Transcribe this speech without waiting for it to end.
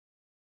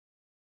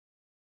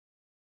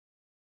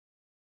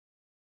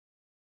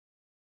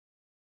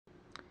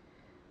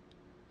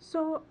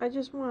So I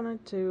just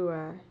wanted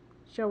to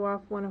show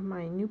off one of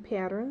my new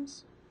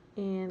patterns,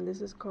 and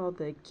this is called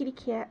the Kitty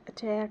Cat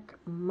Attack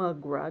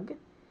Mug Rug,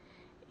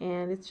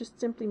 and it's just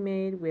simply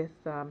made with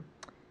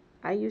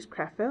I use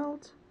craft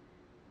felt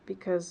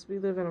because we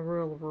live in a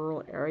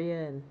rural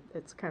area and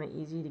it's kind of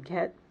easy to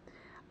get,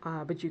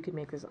 but you could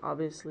make this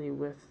obviously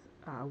with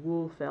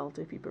wool felt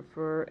if you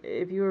prefer.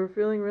 If you were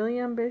feeling really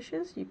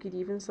ambitious, you could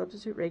even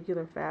substitute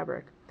regular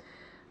fabric.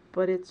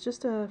 But it's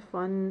just a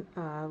fun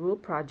little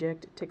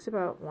project. It takes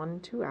about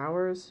 1-2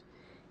 hours,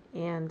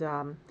 and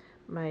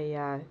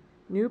my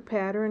new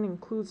pattern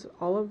includes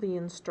all of the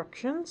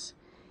instructions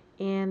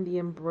and the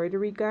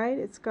embroidery guide.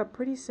 It's got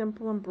pretty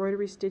simple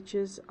embroidery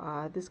stitches.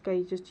 This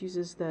guy just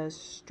uses the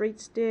straight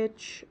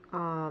stitch.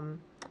 Down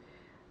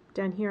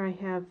here I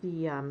have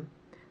the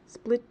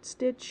split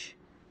stitch.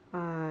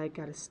 I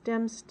got a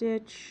stem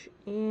stitch,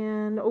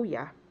 and oh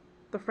yeah,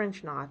 the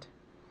French knot.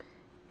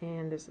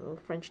 And there's a little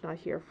French knot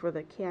here for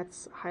the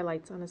cat's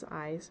highlights on his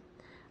eyes.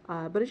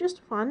 But it's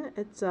just fun.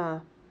 It's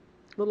a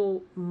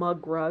little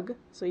mug rug,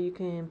 so you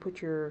can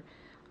put your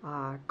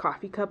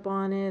coffee cup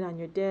on it on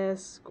your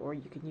desk, or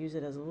you can use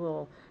it as a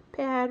little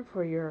pad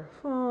for your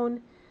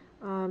phone.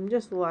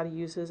 Just a lot of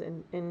uses,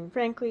 and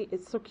frankly,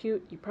 it's so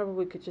cute, you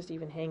probably could just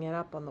even hang it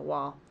up on the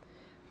wall.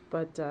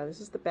 But this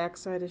is the back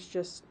side. It's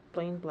just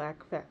plain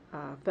black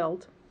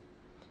felt.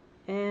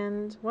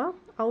 And, well,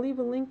 I'll leave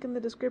a link in the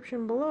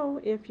description below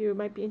if you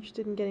might be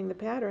interested in getting the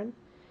pattern.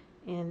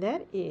 And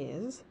that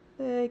is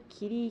the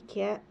Kitty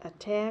Cat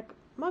Attack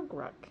Mug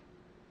Rug.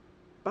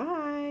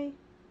 Bye!